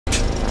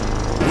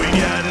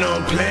no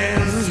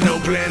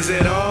plans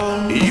at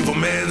all. Evil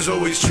man's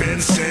always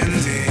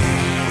transcending.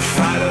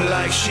 Fighter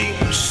like sheep,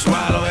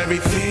 swallow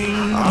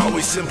everything.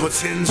 Always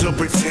simpletons or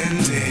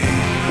pretending.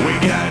 We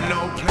got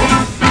no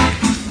plans.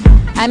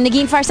 I'm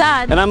Negin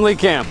Farsad. And I'm Lee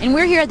Camp. And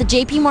we're here at the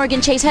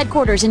JP Chase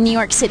headquarters in New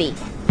York City.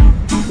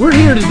 We're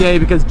here today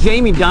because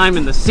Jamie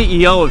Dimon, the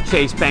CEO of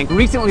Chase Bank,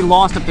 recently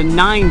lost up to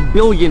 $9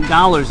 billion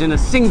in a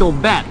single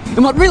bet.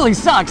 And what really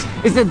sucks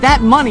is that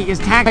that money is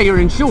taxpayer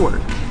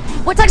insured.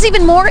 What sucks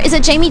even more is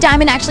that Jamie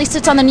Dimon actually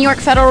sits on the New York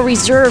Federal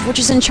Reserve, which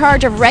is in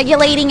charge of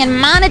regulating and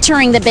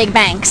monitoring the big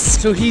banks.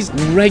 So he's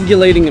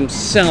regulating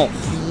himself.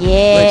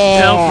 Yeah.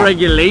 Like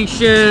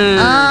self-regulation.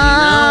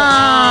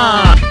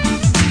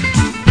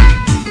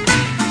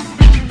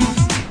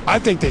 I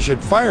think they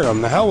should fire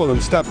him. The hell with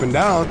him stepping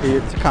down.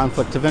 It's a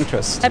conflict of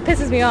interest. That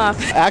pisses me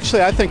off.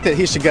 Actually, I think that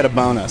he should get a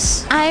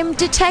bonus. I'm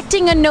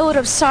detecting a note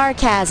of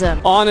sarcasm.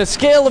 On a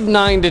scale of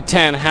 9 to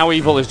 10, how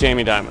evil is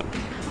Jamie Dimon?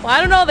 Well, I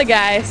don't know the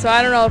guy, so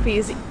I don't know if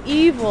he's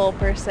evil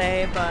per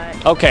se,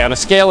 but... Okay, on a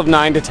scale of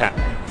 9 to 10.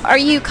 Are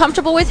you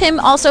comfortable with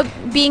him also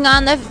being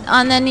on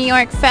the New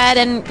York Fed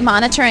and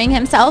monitoring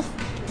himself?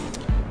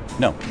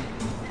 No.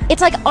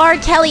 It's like R.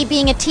 Kelly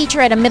being a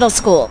teacher at a middle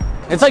school.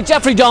 It's like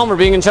Jeffrey Dahmer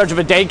being in charge of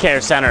a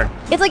daycare center.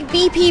 It's like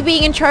BP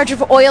being in charge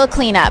of oil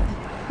cleanup.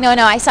 No,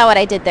 I saw what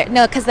I did there.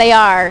 No, because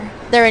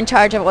they're in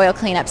charge of oil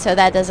cleanup, so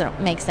that doesn't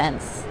make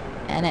sense,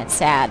 and it's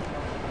sad.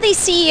 These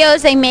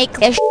CEOs, they make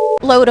a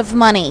load of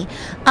money.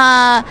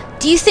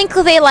 Do you think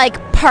they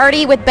like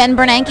party with Ben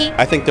Bernanke?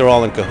 I think they're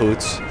all in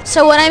cahoots.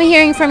 So what I'm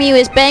hearing from you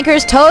is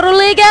bankers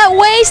totally get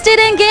wasted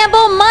and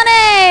gamble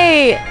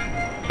money.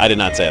 I did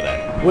not say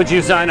that. Would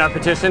you sign our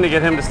petition to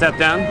get him to step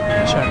down?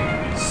 Sure.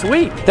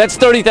 Sweet. That's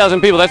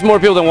 30,000 people. That's more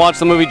people than watched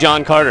the movie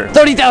John Carter.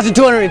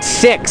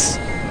 30,206.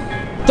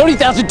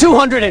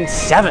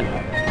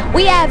 30,207.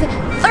 We have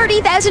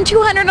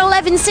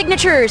 30,211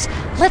 signatures.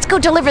 Let's go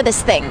deliver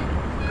this thing.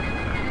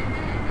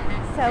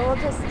 So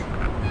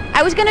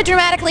I was going to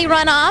dramatically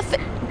run off,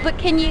 but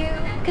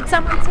could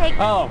someone take...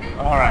 Oh,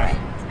 all right.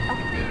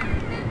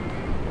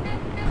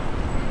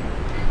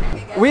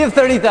 We have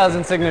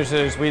 30,000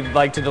 signatures we'd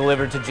like to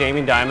deliver to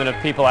Jamie Dimon of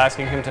people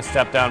asking him to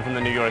step down from the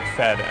New York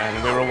Fed,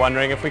 and we were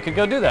wondering if we could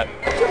go do that.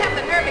 You have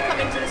the nerve to come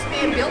into this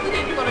man building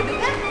and you want to do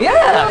that?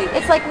 Yeah!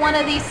 It's like one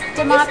of these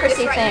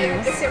democracy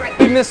things.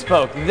 We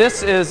misspoke.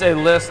 This is a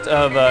list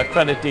of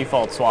credit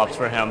default swaps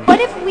for him. What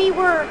if we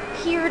were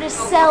here to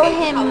sell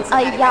him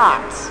a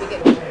yacht?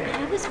 I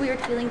have this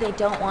weird feeling they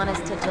don't want us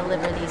to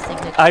deliver these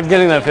signatures. I'm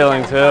getting that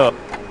feeling too.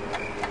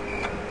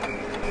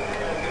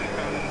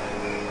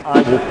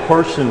 I will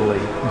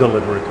personally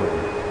deliver it to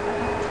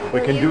him.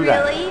 We can do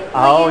that. Really?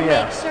 Oh, Will you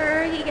yeah. make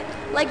sure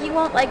you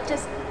won't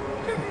just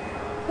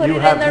put You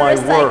it have in the my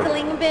word.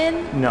 recycling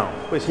bin? No,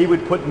 because he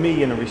would put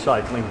me in a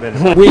recycling bin.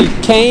 We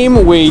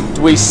came, we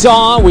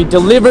saw, we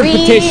delivered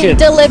petition. We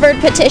delivered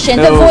petition.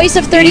 The voice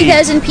of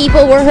 30,000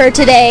 people were heard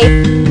today.